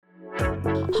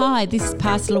Hi, this is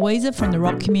Pastor Louisa from the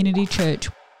Rock Community Church.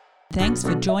 Thanks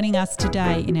for joining us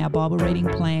today in our Bible reading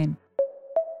plan.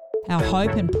 Our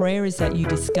hope and prayer is that you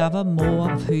discover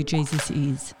more of who Jesus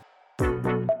is.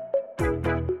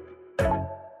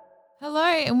 Hello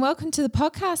and welcome to the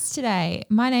podcast today.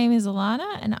 My name is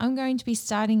Alana and I'm going to be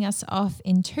starting us off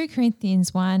in 2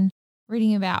 Corinthians 1,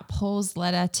 reading about Paul's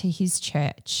letter to his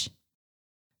church.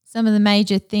 Some of the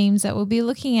major themes that we'll be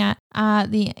looking at are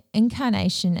the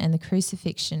incarnation and the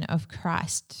crucifixion of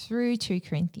Christ through 2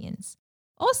 Corinthians.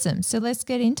 Awesome, so let's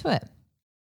get into it.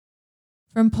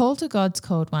 From Paul to God's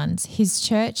called ones, his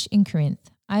church in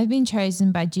Corinth, I have been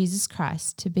chosen by Jesus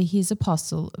Christ to be his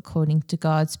apostle according to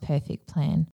God's perfect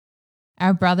plan.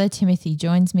 Our brother Timothy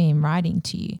joins me in writing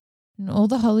to you and all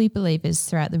the holy believers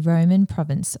throughout the Roman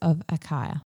province of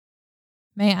Achaia.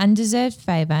 May undeserved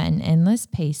favour and endless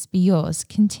peace be yours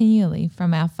continually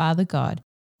from our Father God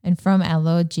and from our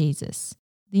Lord Jesus,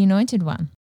 the Anointed One.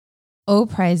 All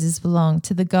praises belong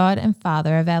to the God and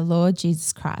Father of our Lord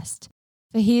Jesus Christ,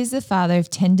 for he is the Father of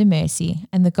tender mercy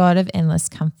and the God of endless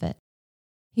comfort.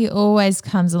 He always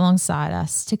comes alongside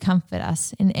us to comfort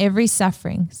us in every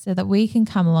suffering so that we can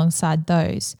come alongside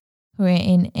those who are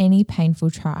in any painful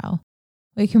trial.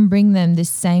 We can bring them this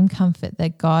same comfort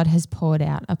that God has poured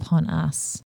out upon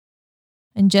us.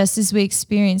 And just as we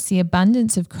experience the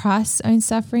abundance of Christ's own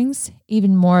sufferings,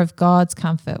 even more of God's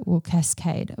comfort will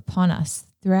cascade upon us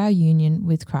through our union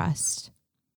with Christ.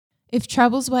 If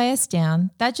troubles weigh us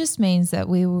down, that just means that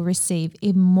we will receive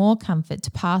even more comfort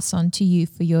to pass on to you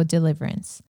for your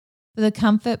deliverance. For the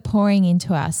comfort pouring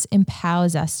into us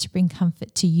empowers us to bring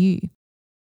comfort to you.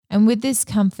 And with this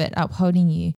comfort upholding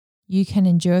you, you can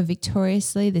endure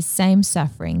victoriously the same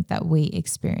suffering that we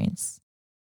experience.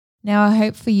 Now our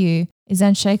hope for you is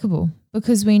unshakable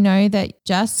because we know that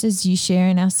just as you share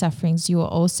in our sufferings, you will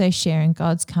also share in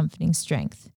God's comforting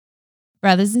strength.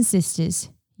 Brothers and sisters,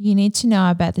 you need to know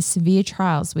about the severe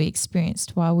trials we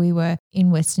experienced while we were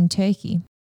in Western Turkey.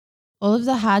 All of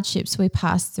the hardships we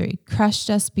passed through crushed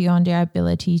us beyond our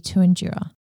ability to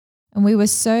endure, and we were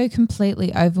so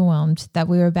completely overwhelmed that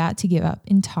we were about to give up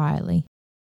entirely.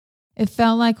 It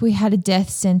felt like we had a death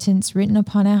sentence written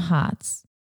upon our hearts,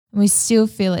 and we still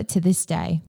feel it to this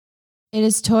day. It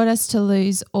has taught us to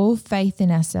lose all faith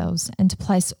in ourselves and to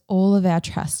place all of our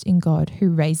trust in God who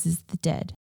raises the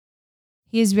dead.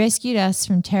 He has rescued us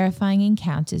from terrifying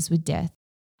encounters with death,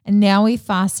 and now we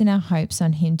fasten our hopes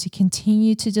on him to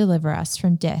continue to deliver us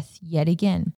from death yet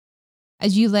again.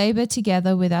 As you labour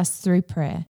together with us through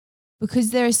prayer,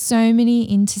 because there are so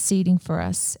many interceding for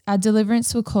us, our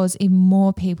deliverance will cause even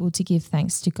more people to give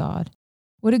thanks to God.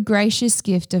 What a gracious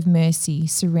gift of mercy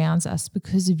surrounds us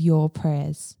because of your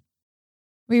prayers.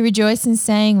 We rejoice in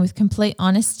saying with complete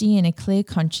honesty and a clear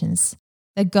conscience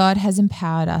that God has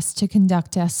empowered us to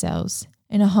conduct ourselves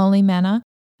in a holy manner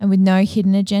and with no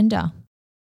hidden agenda.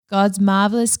 God's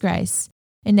marvellous grace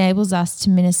enables us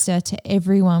to minister to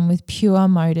everyone with pure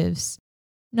motives,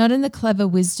 not in the clever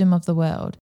wisdom of the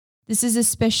world. This is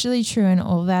especially true in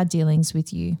all of our dealings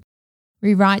with you.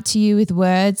 We write to you with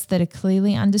words that are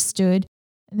clearly understood,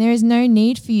 and there is no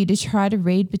need for you to try to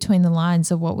read between the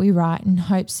lines of what we write in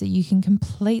hopes that you can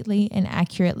completely and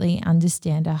accurately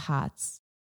understand our hearts.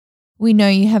 We know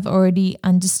you have already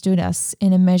understood us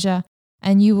in a measure,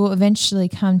 and you will eventually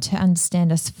come to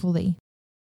understand us fully.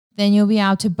 Then you'll be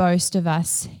able to boast of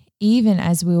us, even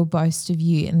as we will boast of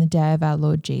you in the day of our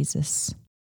Lord Jesus.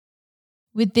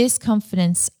 With this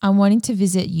confidence, I'm wanting to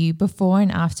visit you before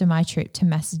and after my trip to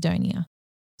Macedonia,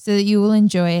 so that you will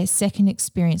enjoy a second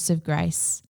experience of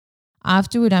grace.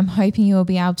 Afterward, I'm hoping you will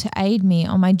be able to aid me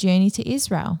on my journey to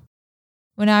Israel.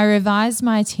 When I revised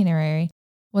my itinerary,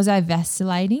 was I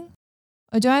vacillating?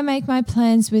 Or do I make my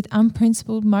plans with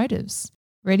unprincipled motives,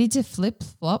 ready to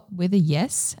flip-flop with a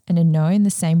yes and a no in the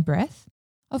same breath?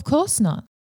 Of course not.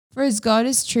 For as God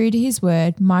is true to his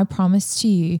word, my promise to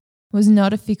you was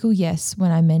not a fickle yes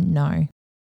when I meant no.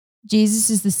 Jesus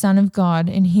is the Son of God,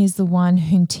 and he is the one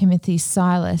whom Timothy,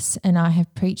 Silas, and I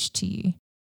have preached to you.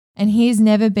 And he has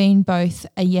never been both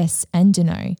a yes and a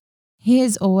no. He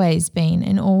has always been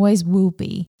and always will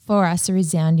be for us a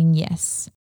resounding yes.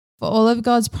 For all of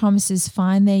God's promises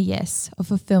find their yes or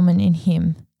fulfillment in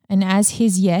him. And as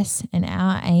his yes and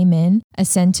our amen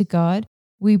ascend to God,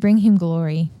 we bring him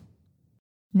glory.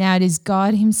 Now it is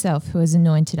God himself who has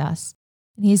anointed us,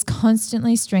 and he is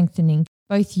constantly strengthening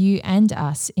both you and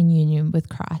us in union with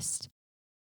Christ.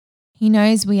 He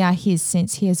knows we are his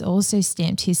since he has also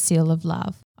stamped his seal of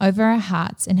love over our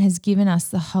hearts and has given us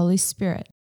the Holy Spirit.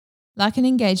 Like an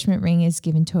engagement ring is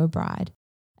given to a bride,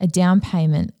 a down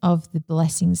payment of the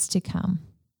blessings to come.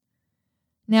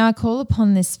 Now I call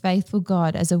upon this faithful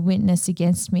God as a witness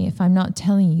against me if I'm not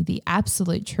telling you the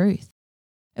absolute truth.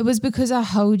 It was because I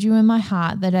hold you in my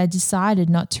heart that I decided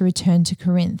not to return to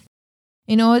Corinth,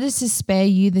 in order to spare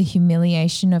you the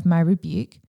humiliation of my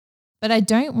rebuke. But I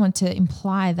don't want to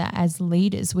imply that as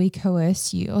leaders we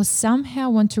coerce you or somehow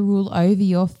want to rule over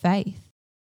your faith.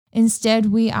 Instead,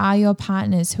 we are your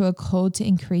partners who are called to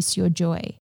increase your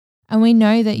joy, and we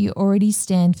know that you already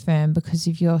stand firm because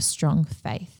of your strong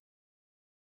faith.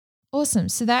 Awesome.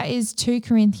 So that is 2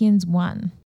 Corinthians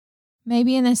 1.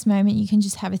 Maybe in this moment you can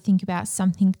just have a think about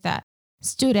something that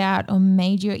stood out or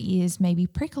made your ears maybe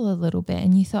prickle a little bit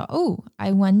and you thought, oh,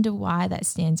 I wonder why that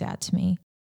stands out to me.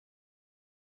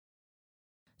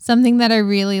 Something that I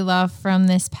really love from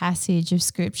this passage of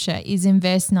scripture is in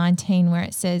verse 19 where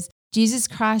it says, Jesus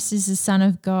Christ is the Son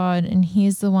of God, and he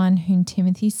is the one whom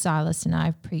Timothy, Silas, and I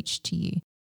have preached to you.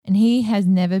 And he has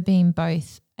never been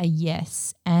both a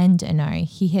yes and a no.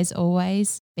 He has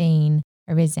always been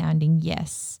a resounding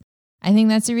yes. I think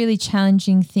that's a really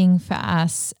challenging thing for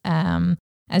us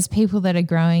as people that are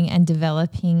growing and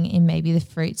developing in maybe the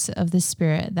fruits of the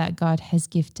Spirit that God has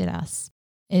gifted us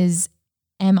is,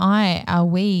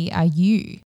 are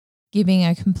you giving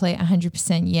a complete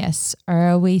 100% yes, or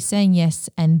are we saying yes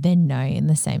and then no in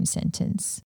the same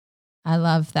sentence? I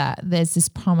love that there's this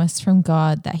promise from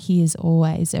God that he is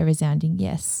always a resounding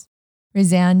yes.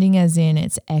 Resounding as in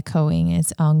it's echoing,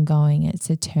 it's ongoing, it's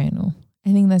eternal.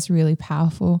 I think that's really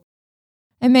powerful.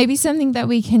 And maybe something that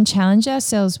we can challenge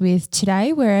ourselves with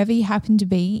today, wherever you happen to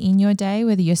be in your day,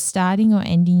 whether you're starting or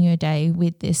ending your day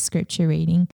with this scripture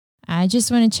reading. I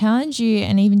just want to challenge you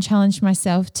and even challenge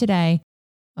myself today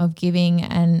of giving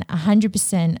an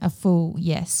 100% a full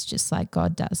yes, just like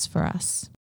God does for us.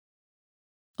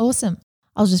 Awesome.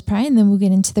 I'll just pray and then we'll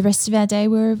get into the rest of our day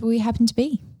wherever we happen to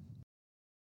be.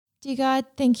 Dear God,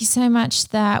 thank you so much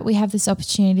that we have this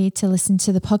opportunity to listen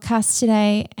to the podcast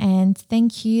today, and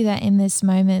thank you that in this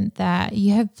moment that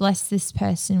you have blessed this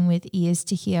person with ears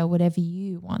to hear whatever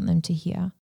you want them to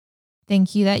hear.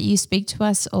 Thank you that you speak to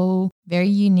us all very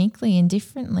uniquely and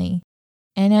differently.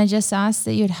 And I just ask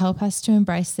that you'd help us to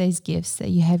embrace those gifts that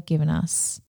you have given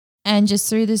us. And just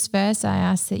through this verse, I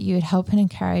ask that you would help and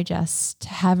encourage us to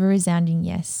have a resounding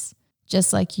yes,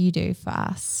 just like you do for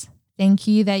us. Thank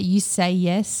you that you say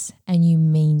yes and you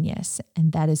mean yes,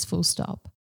 and that is full stop.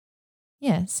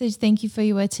 Yeah, so thank you for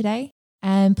your word today,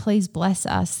 and please bless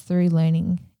us through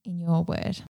learning in your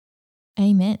word.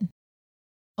 Amen.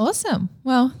 Awesome.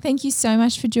 Well, thank you so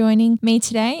much for joining me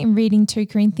today in reading 2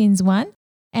 Corinthians 1.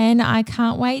 And I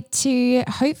can't wait to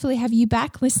hopefully have you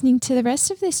back listening to the rest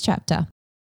of this chapter.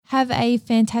 Have a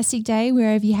fantastic day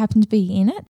wherever you happen to be in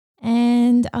it,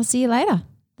 and I'll see you later.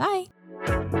 Bye.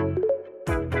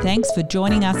 Thanks for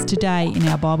joining us today in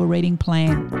our Bible reading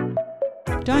plan.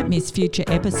 Don't miss future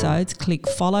episodes. Click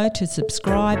follow to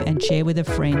subscribe and share with a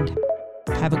friend.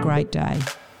 Have a great day.